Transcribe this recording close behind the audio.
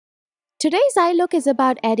Today's eye look is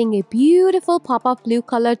about adding a beautiful pop of blue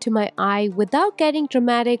color to my eye without getting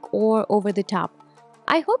dramatic or over the top.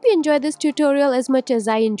 I hope you enjoyed this tutorial as much as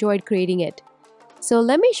I enjoyed creating it. So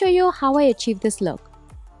let me show you how I achieve this look.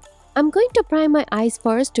 I'm going to prime my eyes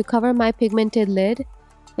first to cover my pigmented lid,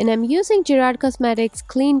 and I'm using Gerard Cosmetics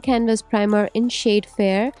Clean Canvas Primer in shade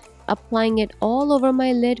Fair, applying it all over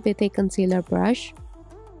my lid with a concealer brush.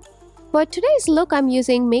 For today's look, I'm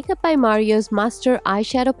using Makeup by Mario's Master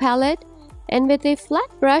Eyeshadow Palette, and with a flat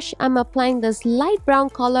brush, I'm applying this light brown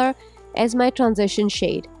color as my transition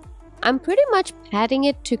shade. I'm pretty much patting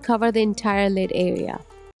it to cover the entire lid area.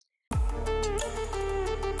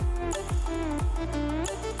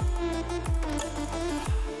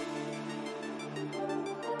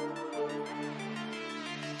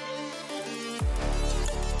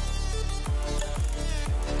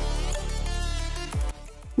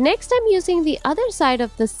 Next, I'm using the other side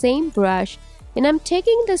of the same brush, and I'm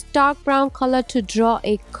taking this dark brown color to draw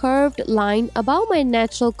a curved line above my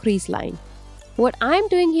natural crease line. What I'm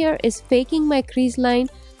doing here is faking my crease line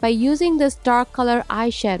by using this dark color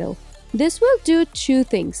eyeshadow. This will do two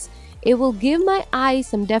things. It will give my eye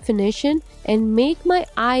some definition and make my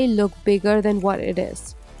eye look bigger than what it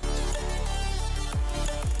is.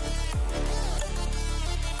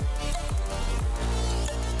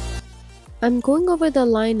 I'm going over the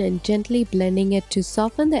line and gently blending it to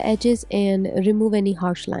soften the edges and remove any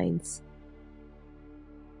harsh lines.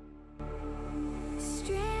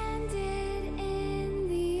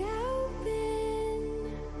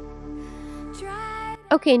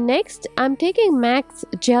 Okay, next I'm taking MAC's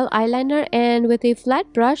gel eyeliner, and with a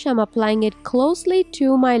flat brush I'm applying it closely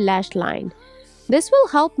to my lash line. This will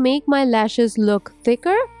help make my lashes look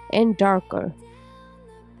thicker and darker.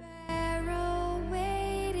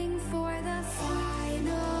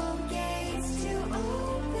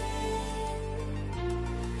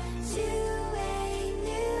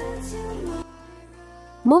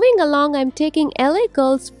 Moving along, I'm taking LA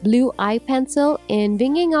Girl's blue eye pencil and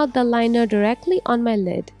winging out the liner directly on my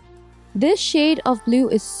lid. This shade of blue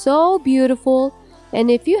is so beautiful,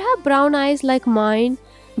 and if you have brown eyes like mine,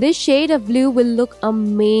 this shade of blue will look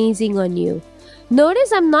amazing on you.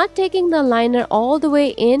 Notice I'm not taking the liner all the way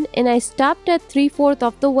in, and I stopped at 3/4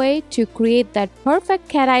 of the way to create that perfect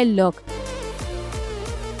cat eye look.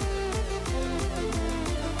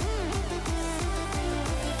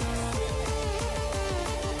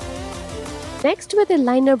 Next, with a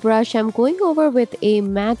liner brush, I'm going over with a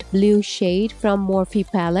matte blue shade from Morphe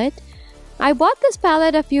palette. I bought this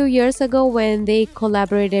palette a few years ago when they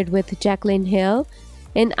collaborated with Jaclyn Hill,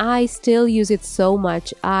 and I still use it so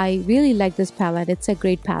much. I really like this palette. It's a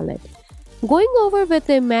great palette. Going over with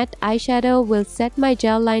a matte eyeshadow will set my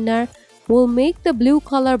gel liner, will make the blue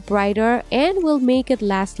color brighter, and will make it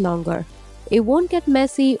last longer. It won't get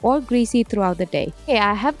messy or greasy throughout the day. Okay,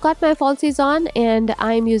 I have got my falsies on, and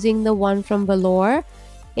I'm using the one from Velour,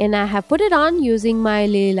 and I have put it on using my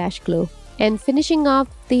Lily Lash Glue. And finishing off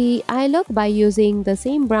the eye look by using the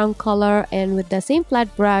same brown color and with the same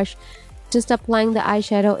flat brush, just applying the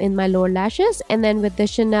eyeshadow in my lower lashes, and then with the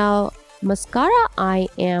Chanel mascara, I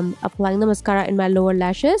am applying the mascara in my lower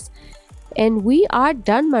lashes. And we are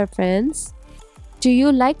done, my friends. Do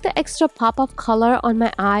you like the extra pop of color on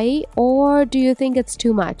my eye, or do you think it's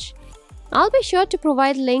too much? I'll be sure to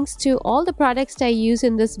provide links to all the products I use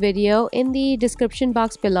in this video in the description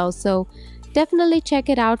box below, so definitely check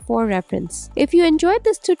it out for reference. If you enjoyed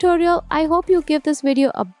this tutorial, I hope you give this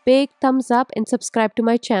video a big thumbs up and subscribe to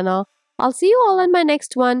my channel. I'll see you all in my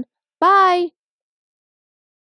next one. Bye!